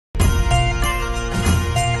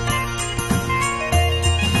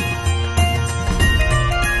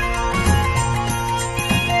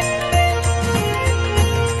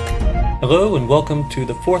Hello and welcome to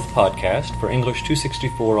the fourth podcast for English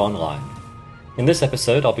 264 Online. In this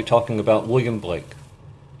episode, I'll be talking about William Blake.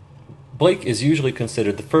 Blake is usually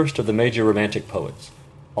considered the first of the major Romantic poets,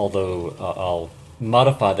 although I'll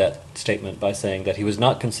modify that statement by saying that he was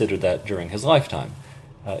not considered that during his lifetime,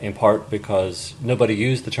 in part because nobody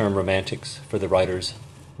used the term Romantics for the writers.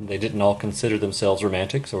 They didn't all consider themselves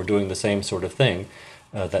Romantics or doing the same sort of thing.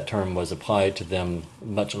 That term was applied to them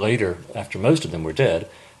much later, after most of them were dead,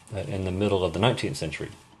 in the middle of the 19th century.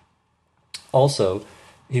 Also,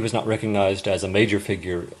 he was not recognized as a major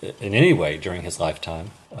figure in any way during his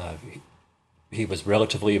lifetime. He was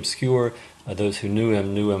relatively obscure. Those who knew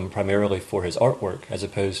him primarily for his artwork as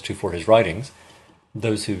opposed to for his writings.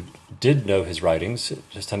 Those who did know his writings,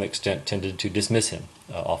 to some extent, tended to dismiss him,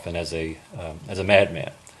 often as a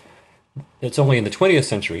madman. It's only in the 20th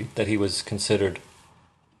century that he was considered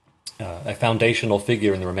a foundational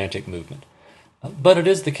figure in the Romantic movement. But it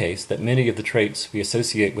is the case that many of the traits we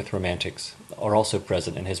associate with Romantics are also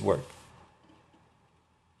present in his work.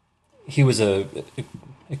 He was a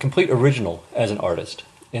complete original as an artist,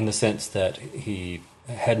 in the sense that he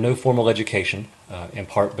had no formal education, in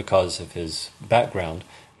part because of his background.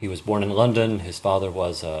 He was born in London. His father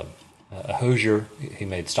was a hosier. He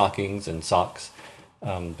made stockings and socks.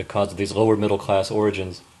 Because of these lower middle class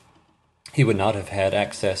origins, he would not have had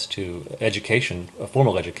access to education, a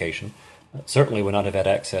formal education, certainly would not have had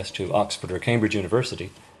access to Oxford or Cambridge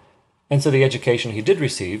University. And so the education he did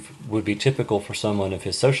receive would be typical for someone of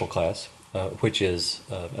his social class, which is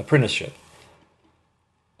apprenticeship.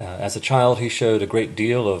 As a child, he showed a great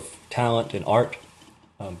deal of talent in art,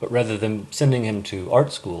 but rather than sending him to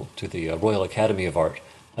art school, to the Royal Academy of Art,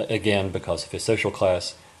 again, because of his social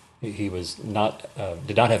class, he did not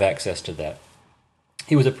have access to that.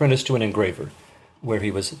 He was apprenticed to an engraver, where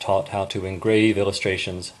he was taught how to engrave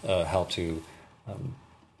illustrations, how to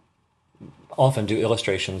often do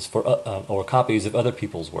illustrations for or copies of other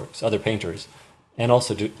people's works, other painters, and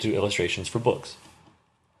also do illustrations for books.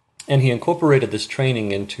 And he incorporated this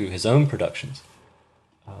training into his own productions.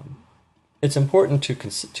 It's important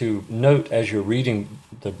to note as you're reading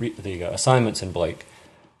the assignments in Blake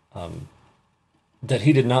that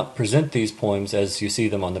he did not present these poems as you see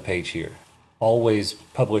them on the page here. Always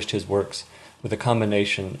published his works with a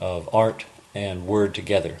combination of art and word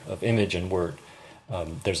together, of image and word.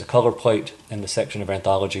 There's a color plate in the section of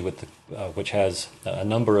anthology which has a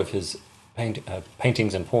number of his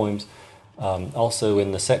paintings and poems. Also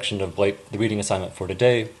in the section of Blake, the reading assignment for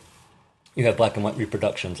today, you have black and white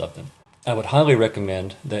reproductions of them. I would highly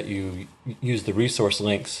recommend that you use the resource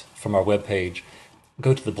links from our webpage.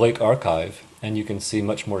 Go to the Blake archive, and you can see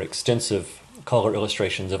much more extensive color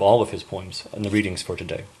illustrations of all of his poems in the readings for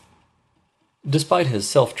today. Despite his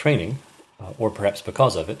self-training, or perhaps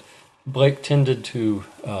because of it, Blake tended to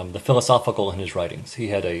the philosophical in his writings. He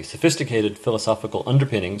had a sophisticated philosophical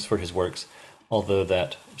underpinnings for his works, although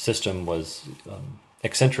that system was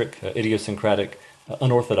eccentric, idiosyncratic,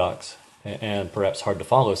 unorthodox, and perhaps hard to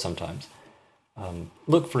follow sometimes.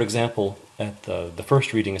 Look, for example, at the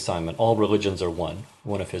first reading assignment, All Religions Are One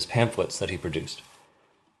of his pamphlets that he produced.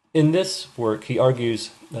 In this work, he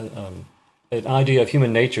argues an idea of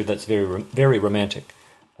human nature that's very, very romantic.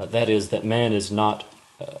 That is, that man is not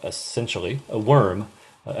essentially a worm,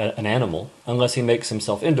 an animal, unless he makes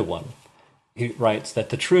himself into one. He writes that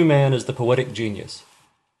the true man is the poetic genius.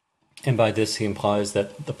 And by this he implies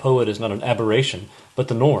that the poet is not an aberration, but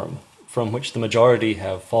the norm, from which the majority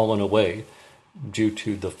have fallen away due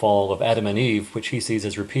to the fall of Adam and Eve, which he sees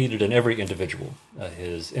as repeated in every individual.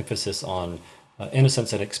 His emphasis on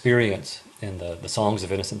innocence and experience in the songs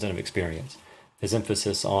of innocence and of experience, his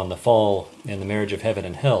emphasis on the fall in the marriage of heaven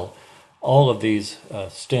and hell, all of these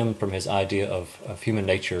stem from his idea of human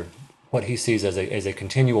nature, what he sees as a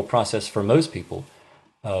continual process for most people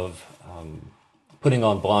of putting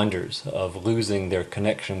on blinders, of losing their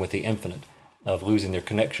connection with the infinite, of losing their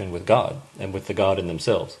connection with God and with the God in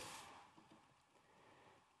themselves.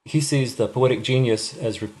 He sees the poetic genius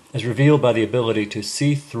as revealed by the ability to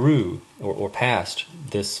see through or past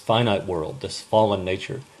this finite world, this fallen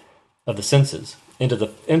nature of the senses, into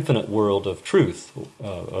the infinite world of truth,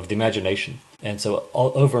 of the imagination. And so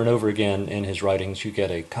over and over again in his writings, you get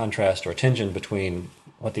a contrast or tension between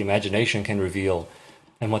what the imagination can reveal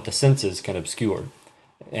and what the senses can obscure.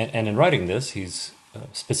 And in writing this, he's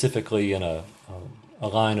specifically in a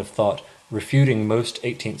line of thought refuting most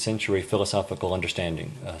 18th century philosophical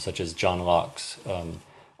understanding, such as John Locke's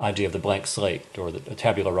idea of the blank slate or the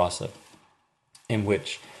tabula rasa, in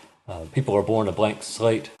which people are born a blank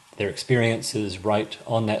slate, their experiences write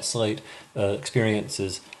on that slate,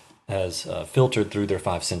 experiences as filtered through their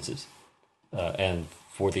five senses. And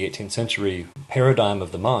for the 18th century paradigm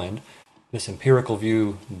of the mind, this empirical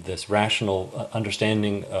view, this rational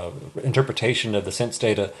understanding, interpretation of the sense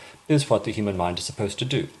data is what the human mind is supposed to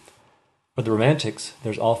do. For the Romantics,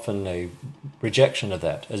 there's often a rejection of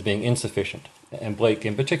that as being insufficient, and Blake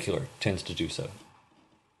in particular tends to do so.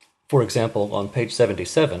 For example, on page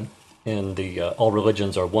 77 in the All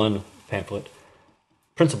Religions Are One pamphlet,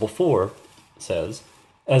 Principle 4 says,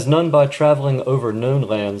 "As none by traveling over known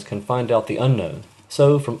lands can find out the unknown,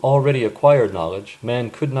 so from already acquired knowledge man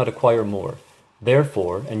could not acquire more.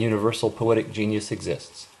 Therefore an universal poetic genius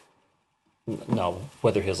exists." Now,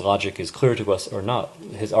 whether his logic is clear to us or not,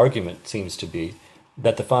 his argument seems to be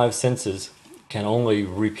that the five senses can only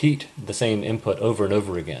repeat the same input over and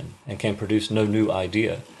over again and can produce no new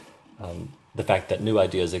idea. The fact that new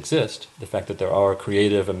ideas exist, the fact that there are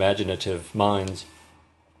creative, imaginative minds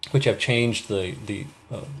which have changed the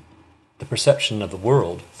perception of the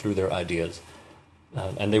world through their ideas,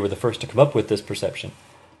 and they were the first to come up with this perception,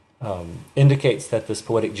 indicates that this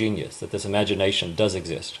poetic genius, that this imagination does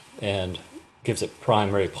exist, and gives it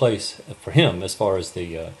primary place for him as far as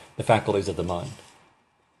the faculties of the mind.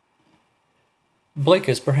 Blake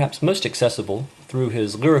is perhaps most accessible through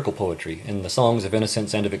his lyrical poetry in the Songs of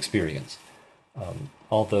Innocence and of Experience.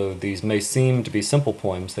 Although these may seem to be simple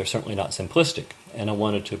poems, they're certainly not simplistic, and I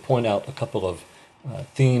wanted to point out a couple of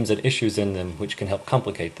themes and issues in them which can help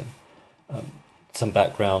complicate them. Some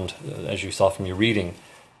background, as you saw from your reading,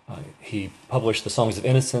 he published the Songs of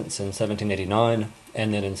Innocence in 1789,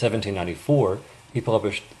 and then in 1794 he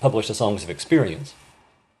published the Songs of Experience.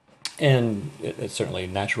 And it's certainly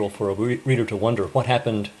natural for a reader to wonder what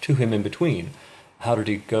happened to him in between. How did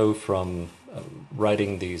he go from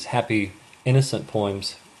writing these happy, innocent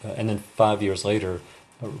poems, and then 5 years later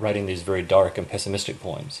writing these very dark and pessimistic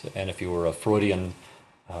poems? And if you were a Freudian,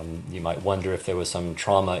 you might wonder if there was some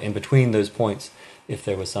trauma in between those points, if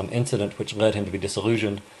there was some incident which led him to be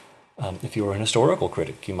disillusioned. If you were an historical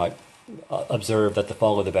critic, you might observe that the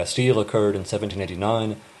fall of the Bastille occurred in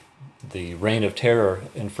 1789. The Reign of Terror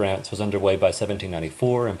in France was underway by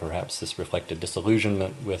 1794, and perhaps this reflected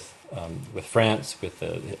disillusionment with France, with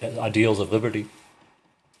the ideals of liberty.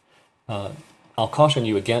 I'll caution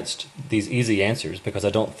you against these easy answers because I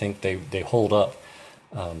don't think they hold up.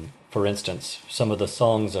 For instance, some of the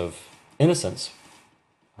Songs of Innocence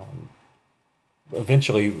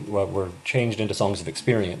eventually were changed into Songs of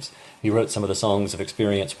Experience. He wrote some of the Songs of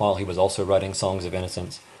Experience while he was also writing Songs of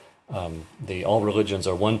Innocence. The All Religions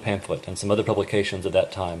Are One pamphlet and some other publications at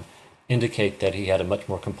that time indicate that he had a much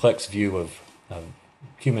more complex view of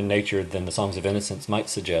human nature than the Songs of Innocence might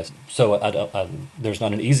suggest. So there's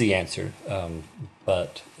not an easy answer,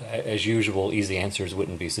 but as usual, easy answers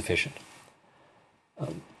wouldn't be sufficient.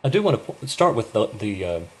 I do want to start with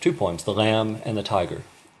the two poems, The Lamb and the Tiger,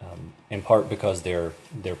 in part because they're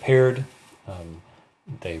paired,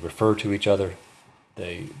 they refer to each other,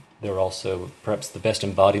 they're also perhaps the best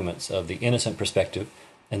embodiments of the innocent perspective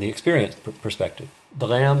and the experienced perspective. The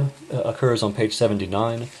lamb occurs on page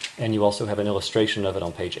 79, and you also have an illustration of it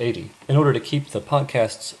on page 80. In order to keep the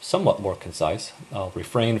podcasts somewhat more concise, I'll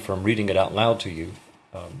refrain from reading it out loud to you,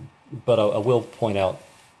 but I will point out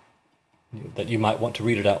that you might want to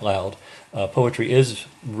read it out loud. Poetry is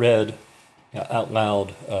read out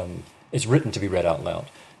loud, it's written to be read out loud,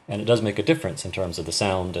 and it does make a difference in terms of the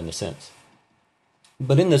sound and the sense.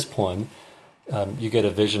 But in this poem, you get a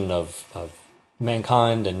vision of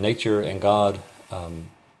mankind and nature and God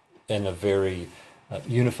in a very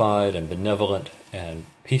unified and benevolent and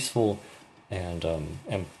peaceful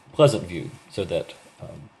and pleasant view, so that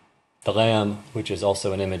the lamb, which is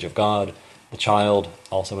also an image of God, the child,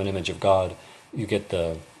 also an image of God, you get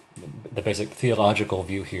the basic theological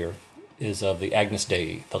view here is of the Agnus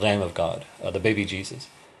Dei, the Lamb of God, the baby Jesus.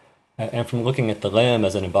 And from looking at the lamb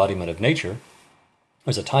as an embodiment of nature,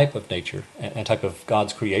 as a type of nature, a type of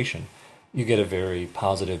God's creation, you get a very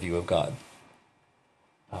positive view of God.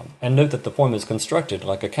 And note that the poem is constructed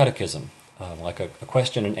like a catechism, like a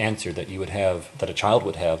question and answer that you would have, that a child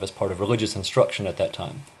would have as part of religious instruction at that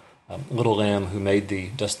time. Little lamb, who made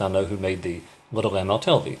thee? Dost thou know who made thee? Little lamb, I'll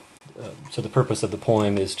tell thee. So the purpose of the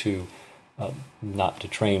poem is to not to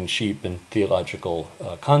train sheep in theological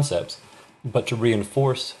concepts, but to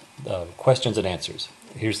reinforce questions and answers.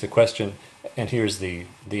 Here's the question, and here's the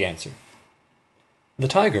answer. The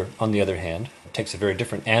tiger, on the other hand, takes a very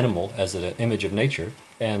different animal as an image of nature,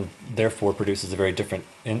 and therefore produces a very different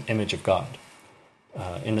image of God.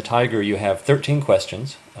 In the tiger, you have 13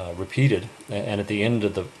 questions repeated, and at the end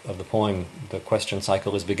of the poem, the question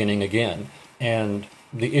cycle is beginning again. And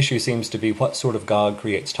the issue seems to be, what sort of God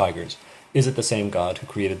creates tigers? Is it the same God who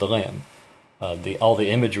created the lamb? All the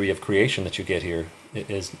imagery of creation that you get here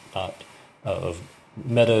is not of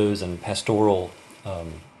meadows and pastoral,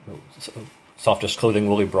 softest clothing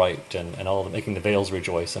woolly bright, and all of making the veils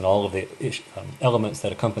rejoice, and all of the elements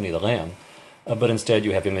that accompany the Lamb. But instead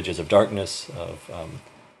you have images of darkness, of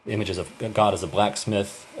images of God as a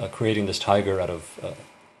blacksmith, creating this tiger out of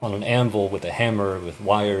on an anvil with a hammer, with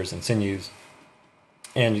wires and sinews.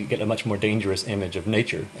 And you get a much more dangerous image of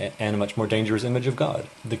nature and a much more dangerous image of God.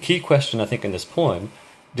 The key question, I think, in this poem,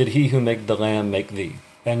 did he who made the lamb make thee?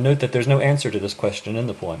 And note that there's no answer to this question in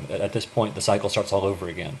the poem. At this point, the cycle starts all over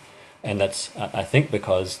again. And that's, I think,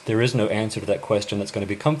 because there is no answer to that question that's going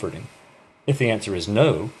to be comforting. If the answer is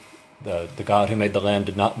no, the God who made the lamb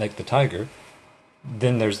did not make the tiger,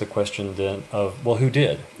 then there's the question then of, well, who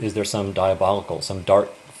did? Is there some diabolical, some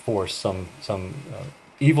dark force, some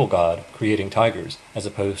evil God creating tigers, as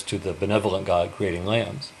opposed to the benevolent God creating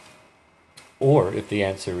lambs? Or if the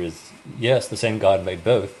answer is yes, the same God made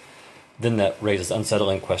both, then that raises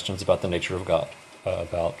unsettling questions about the nature of God,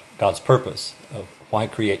 about God's purpose of why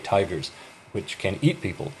create tigers, which can eat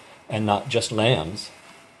people, and not just lambs.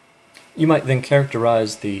 You might then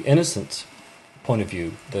characterize the innocent point of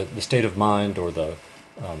view, the state of mind, or the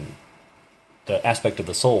aspect of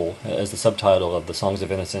the soul, as the subtitle of the Songs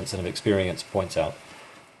of Innocence and of Experience points out.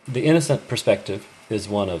 The innocent perspective is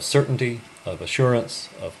one of certainty, of assurance,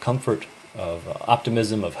 of comfort, of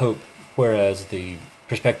optimism, of hope, whereas the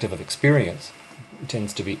perspective of experience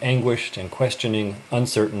tends to be anguished and questioning,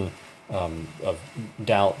 uncertain, of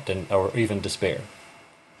doubt or even despair.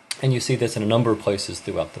 And you see this in a number of places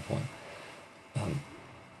throughout the poem.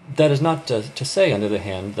 That is not to say, on the other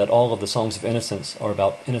hand, that all of the Songs of Innocence are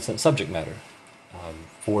about innocent subject matter.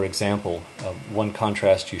 For example, one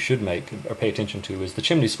contrast you should make or pay attention to is The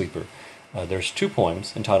Chimney Sweeper. There's 2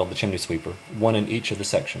 poems entitled The Chimney Sweeper, one in each of the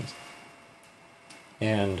sections.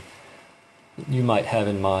 And you might have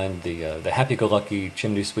in mind the happy-go-lucky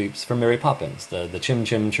chimney sweeps from Mary Poppins, the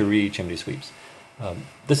chim-chim-chiree chimney sweeps.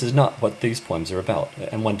 This is not what these poems are about,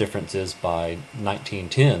 and one difference is by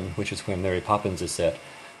 1910, which is when Mary Poppins is set,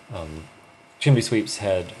 chimney sweeps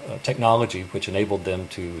had technology which enabled them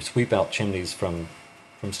to sweep out chimneys from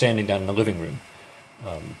standing down in the living room.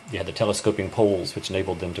 You had the telescoping poles which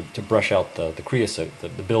enabled them to brush out the creosote,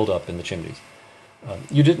 the buildup in the chimneys.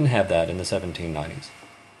 You didn't have that in the 1790s,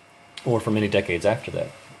 or for many decades after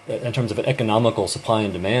that. In terms of an economical supply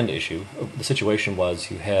and demand issue, the situation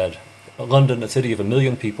was you had London, a city of 1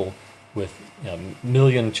 million people with a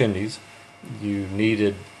million chimneys. You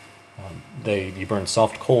needed, you burned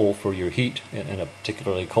soft coal for your heat in a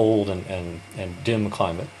particularly cold and dim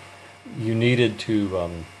climate. You needed to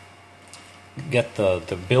get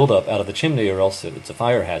the buildup out of the chimney, or else it's a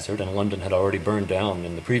fire hazard, and London had already burned down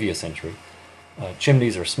in the previous century.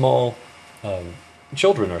 Chimneys are small,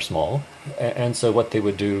 children are small, and so what they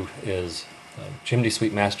would do is chimney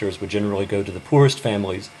sweep masters would generally go to the poorest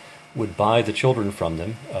families, would buy the children from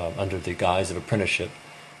them under the guise of apprenticeship,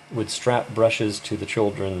 would strap brushes to the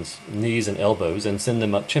children's knees and elbows and send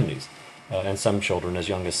them up chimneys. And some children as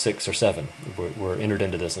young as 6 or 7 were entered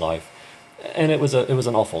into this life. And it was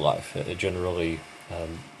an awful life. It generally,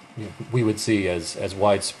 we would see as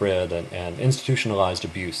widespread and institutionalized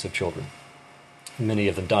abuse of children. Many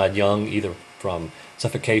of them died young, either from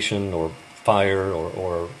suffocation or fire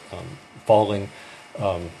or falling,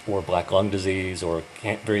 or black lung disease, or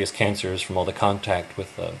various cancers from all the contact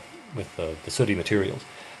with the sooty materials.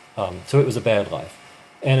 So it was a bad life.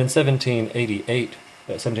 And in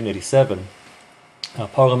 1787,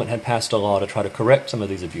 Parliament had passed a law to try to correct some of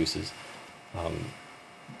these abuses.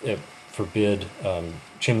 It forbid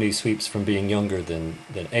chimney sweeps from being younger than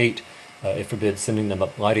 8. It forbid sending them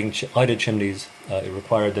up lighted chimneys. It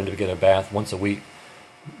required them to get a bath once a week.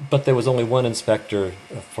 But there was only one inspector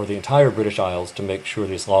for the entire British Isles to make sure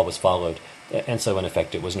this law was followed, and so in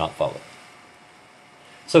effect it was not followed.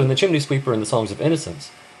 So in The Chimney Sweeper and the Songs of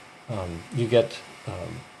Innocence, you get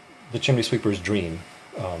the chimney sweeper's dream,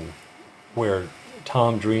 where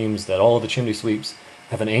Tom dreams that all of the chimney sweeps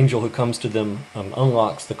have an angel who comes to them,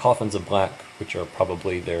 unlocks the coffins of black, which are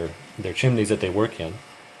probably their chimneys that they work in,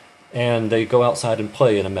 and they go outside and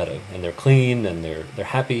play in a meadow, and they're clean, and they're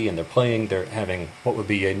happy, and they're playing, they're having what would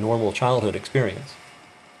be a normal childhood experience.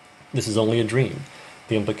 This is only a dream.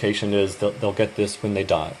 The implication is that they'll get this when they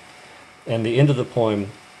die. And the end of the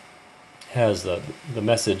poem has the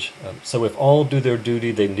message, so if all do their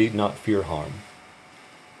duty, they need not fear harm,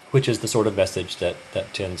 which is the sort of message that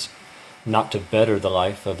tends not to better the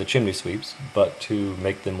life of the chimney sweeps, but to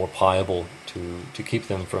make them more pliable, to keep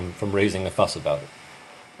them from raising a fuss about it.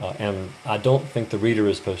 And I don't think the reader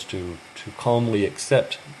is supposed to calmly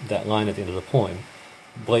accept that line at the end of the poem.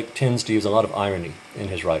 Blake tends to use a lot of irony in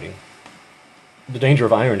his writing. The danger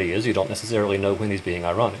of irony is you don't necessarily know when he's being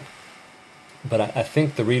ironic. But I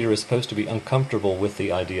think the reader is supposed to be uncomfortable with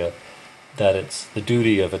the idea that it's the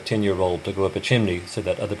duty of a 10-year-old to go up a chimney so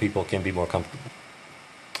that other people can be more comfortable.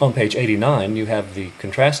 On page 89, you have the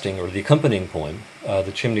contrasting or the accompanying poem,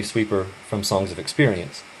 The Chimney Sweeper from Songs of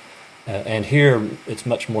Experience. And here it's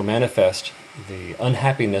much more manifest the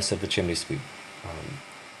unhappiness of the chimney sweep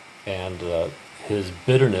and his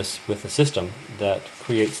bitterness with the system that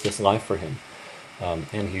creates this life for him.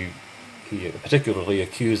 And he particularly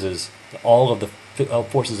accuses all of the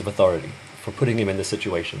forces of authority for putting him in this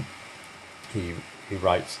situation. He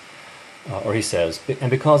writes, or he says,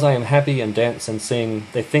 "And because I am happy and dance and sing,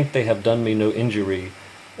 they think they have done me no injury,"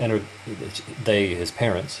 and they, his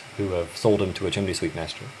parents, who have sold him to a chimney sweep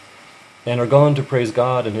master, "and are gone to praise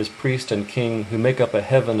God and his priest and king, who make up a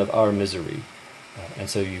heaven of our misery." And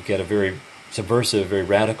so you get a very subversive, very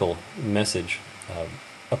radical message,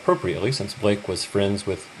 appropriately, since Blake was friends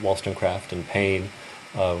with Wollstonecraft and Paine,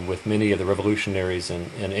 with many of the revolutionaries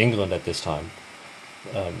in England at this time,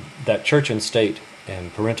 that church and state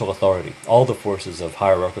and parental authority, all the forces of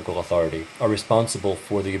hierarchical authority, are responsible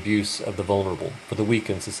for the abuse of the vulnerable, for the weak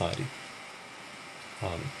in society.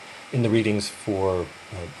 In the readings for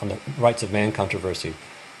on the rights of man controversy,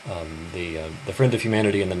 the Friend of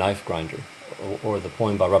Humanity and the Knife Grinder, or the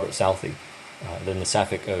poem by Robert Southey, then the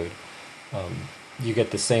Sapphic Ode, you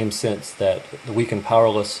get the same sense that the weak and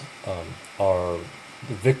powerless are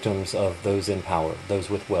the victims of those in power, those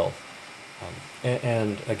with wealth.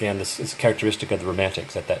 And again, this is characteristic of the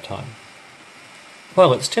Romantics at that time.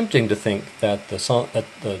 While it's tempting to think that the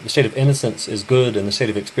state of innocence is good and the state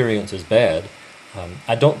of experience is bad,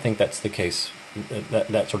 I don't think that's the case,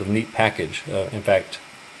 that sort of neat package. In fact,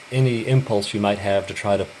 any impulse you might have to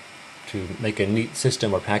try to make a neat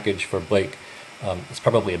system or package for Blake is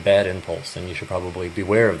probably a bad impulse, and you should probably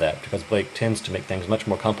beware of that, because Blake tends to make things much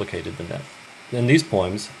more complicated than that. In these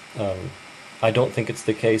poems, I don't think it's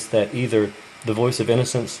the case that either the voice of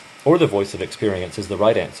innocence or the voice of experience is the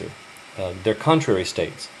right answer. They're contrary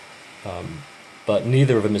states, but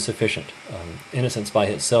neither of them is sufficient. Innocence by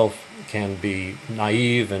itself can be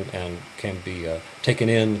naive and can be taken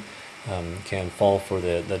in, can fall for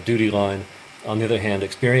the duty line. On the other hand,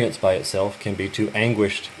 experience by itself can be too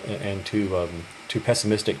anguished and too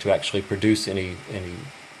pessimistic to actually produce any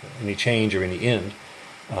change or any end.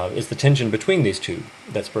 It's the tension between these two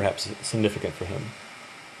that's perhaps significant for him.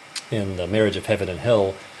 In The Marriage of Heaven and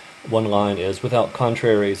Hell, one line is, "Without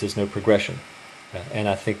contraries is no progression." And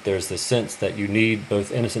I think there's this sense that you need both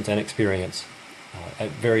innocence and experience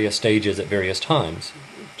at various stages, at various times,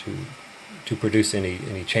 to produce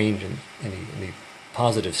any change and any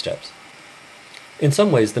positive steps. In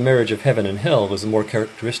some ways, The Marriage of Heaven and Hell is more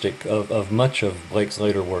characteristic of much of Blake's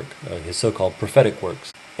later work, his so-called prophetic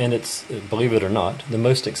works. And it's, believe it or not, the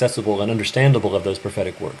most accessible and understandable of those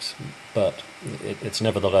prophetic works. But it's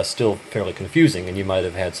nevertheless still fairly confusing, and you might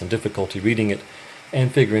have had some difficulty reading it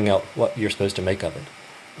and figuring out what you're supposed to make of it.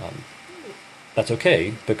 That's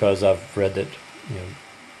okay, because I've read it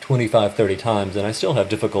 25, 30 times, and I still have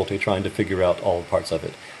difficulty trying to figure out all parts of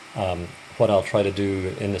it. What I'll try to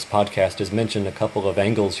do in this podcast is mention a couple of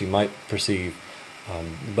angles you might perceive,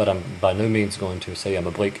 but I'm by no means going to say I'm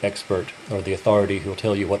a Blake expert or the authority who will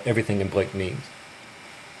tell you what everything in Blake means.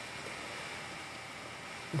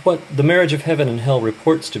 What The Marriage of Heaven and Hell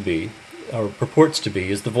purports to be,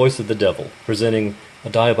 is the voice of the devil, presenting a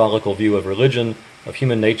diabolical view of religion, of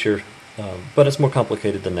human nature, but it's more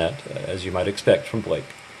complicated than that, as you might expect from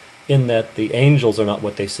Blake, in that the angels are not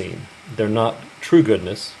what they seem. They're not true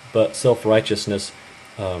goodness, but self-righteousness.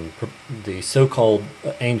 The so-called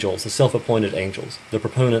angels, the self-appointed angels, the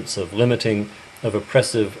proponents of limiting, of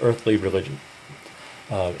oppressive earthly religion.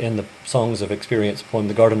 In the Songs of Experience poem,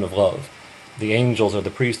 The Garden of Love, the angels are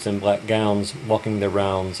the priests in black gowns, walking their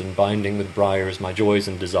rounds and binding with briars my joys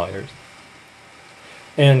and desires.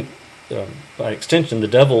 And by extension, the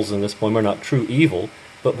devils in this poem are not true evil,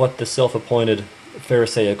 but what the self-appointed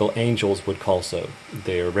Pharisaical angels would call so.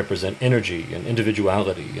 They represent energy and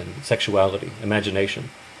individuality and sexuality, imagination.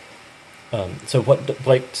 So what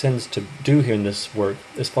Blake tends to do here in this work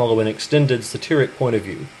is follow an extended satiric point of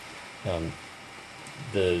view.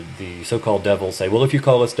 The so-called devils say, well, if you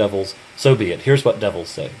call us devils, so be it. Here's what devils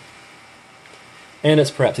say. And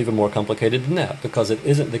it's perhaps even more complicated than that, because it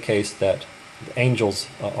isn't the case that the angels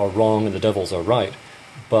are wrong and the devils are right,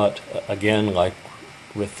 but again, like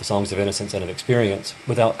with the Songs of Innocence and of Experience,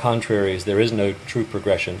 without contraries there is no true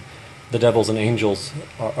progression. The devils and angels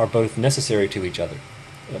are both necessary to each other,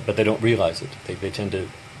 but they don't realize it. They tend to,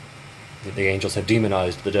 the angels have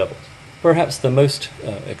demonized the devils. Perhaps the most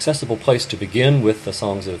accessible place to begin with the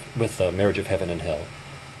songs with the Marriage of Heaven and Hell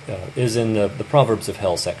is in the Proverbs of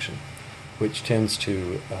Hell section, which tends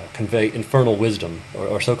to convey infernal wisdom,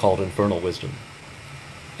 or so-called infernal wisdom.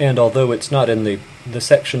 And although it's not in the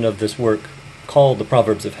section of this work called the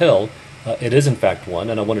Proverbs of Hell, it is in fact one,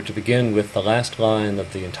 and I wanted to begin with the last line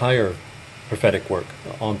of the entire prophetic work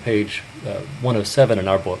on page 107 in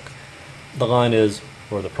our book. The line is,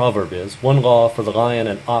 or the proverb is, "One law for the lion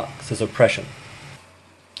and ox is oppression."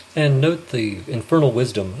 And note the infernal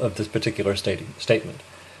wisdom of this particular statement,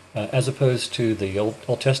 as opposed to the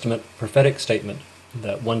Old Testament prophetic statement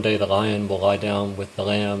that one day the lion will lie down with the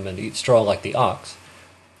lamb and eat straw like the ox.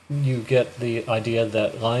 You get the idea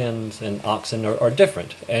that lions and oxen are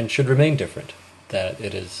different and should remain different, that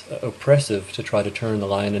it is oppressive to try to turn the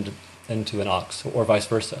lion into an ox, or vice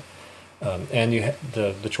versa. And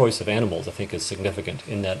the choice of animals, I think, is significant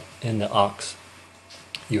in that in the ox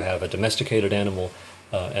you have a domesticated animal,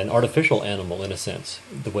 an artificial animal in a sense.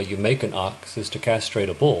 The way you make an ox is to castrate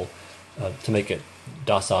a bull to make it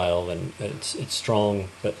docile, and it's strong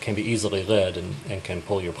but can be easily led and can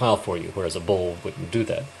pull your plow for you, whereas a bull wouldn't do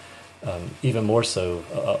that. Even more so,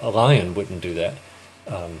 a lion wouldn't do that.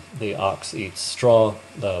 The ox eats straw,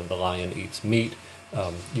 the lion eats meat.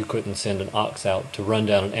 You couldn't send an ox out to run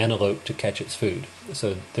down an antelope to catch its food.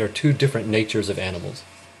 So there are two different natures of animals.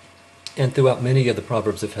 And throughout many of the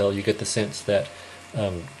Proverbs of Hell, you get the sense that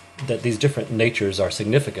that these different natures are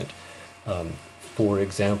significant. For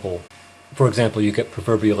example, you get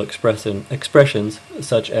proverbial expressions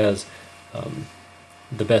such as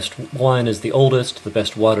the best wine is the oldest, the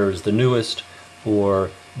best water is the newest,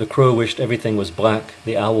 or the crow wished everything was black,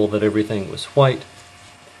 the owl that everything was white.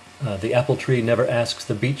 The apple tree never asks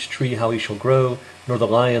the beech tree how he shall grow, nor the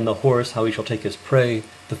lion the horse how he shall take his prey.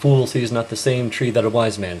 The fool sees not the same tree that a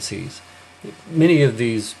wise man sees. Many of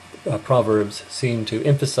these proverbs seem to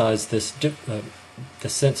emphasize this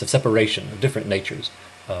sense of separation of different natures.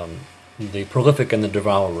 The prolific and the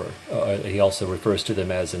devourer, he also refers to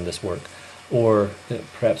them as in this work. Or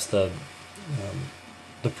perhaps the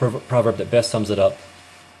proverb that best sums it up: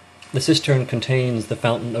 the cistern contains, the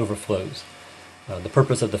fountain overflows. The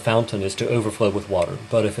purpose of the fountain is to overflow with water,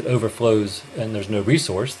 but if it overflows and there's no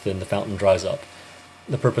resource, then the fountain dries up.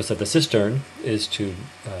 The purpose of the cistern is to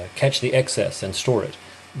catch the excess and store it,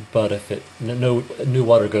 but if no new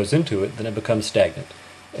water goes into it, then it becomes stagnant.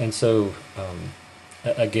 And so,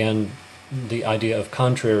 again, the idea of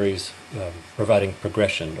contraries providing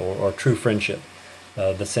progression or true friendship,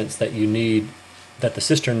 the sense that that the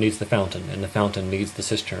cistern needs the fountain and the fountain needs the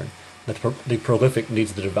cistern. The prolific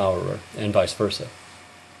needs the devourer, and vice versa.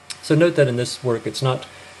 So note that in this work, it's not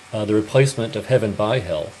the replacement of heaven by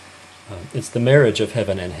hell. It's the marriage of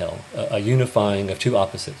heaven and hell, a unifying of two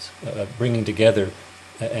opposites, bringing together,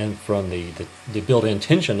 and from the built-in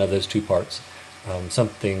tension of those two parts,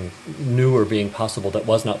 something newer being possible that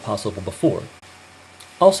was not possible before.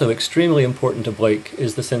 Also extremely important to Blake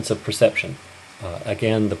is the sense of perception.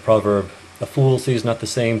 Again, the proverb, "A fool sees not the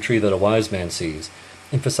same tree that a wise man sees,"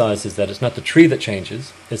 emphasizes that it's not the tree that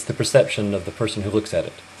changes, it's the perception of the person who looks at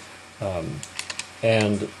it.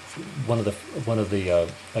 And one of the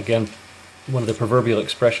proverbial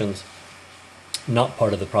expressions, not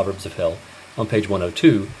part of the Proverbs of Hell, on page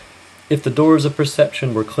 102, "If the doors of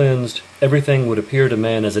perception were cleansed, everything would appear to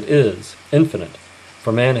man as it is, infinite,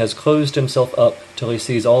 for man has closed himself up till he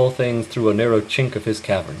sees all things through a narrow chink of his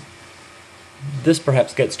cavern." This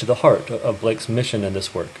perhaps gets to the heart of Blake's mission in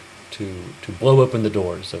this work, to blow open the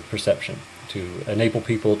doors of perception, to enable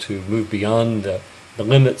people to move beyond the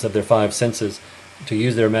limits of their five senses, to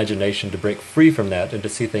use their imagination to break free from that and to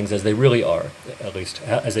see things as they really are, at least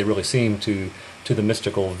as they really seem to the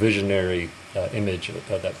mystical, visionary image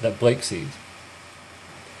that Blake sees.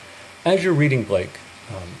 As you're reading Blake,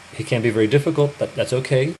 he can be very difficult, but that's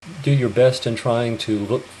okay. Do your best in trying to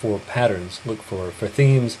look for patterns, look for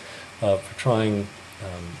themes, for trying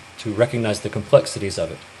to recognize the complexities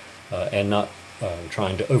of it. And not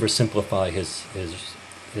trying to oversimplify his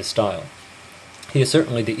style. He is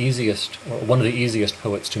certainly the easiest, or one of the easiest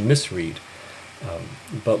poets to misread,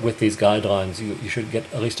 but with these guidelines you should get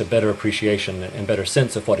at least a better appreciation and better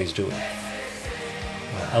sense of what he's doing.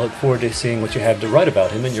 I look forward to seeing what you have to write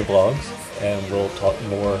about him in your blogs, and we'll talk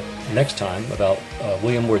more next time about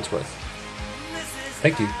William Wordsworth.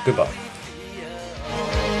 Thank you. Goodbye.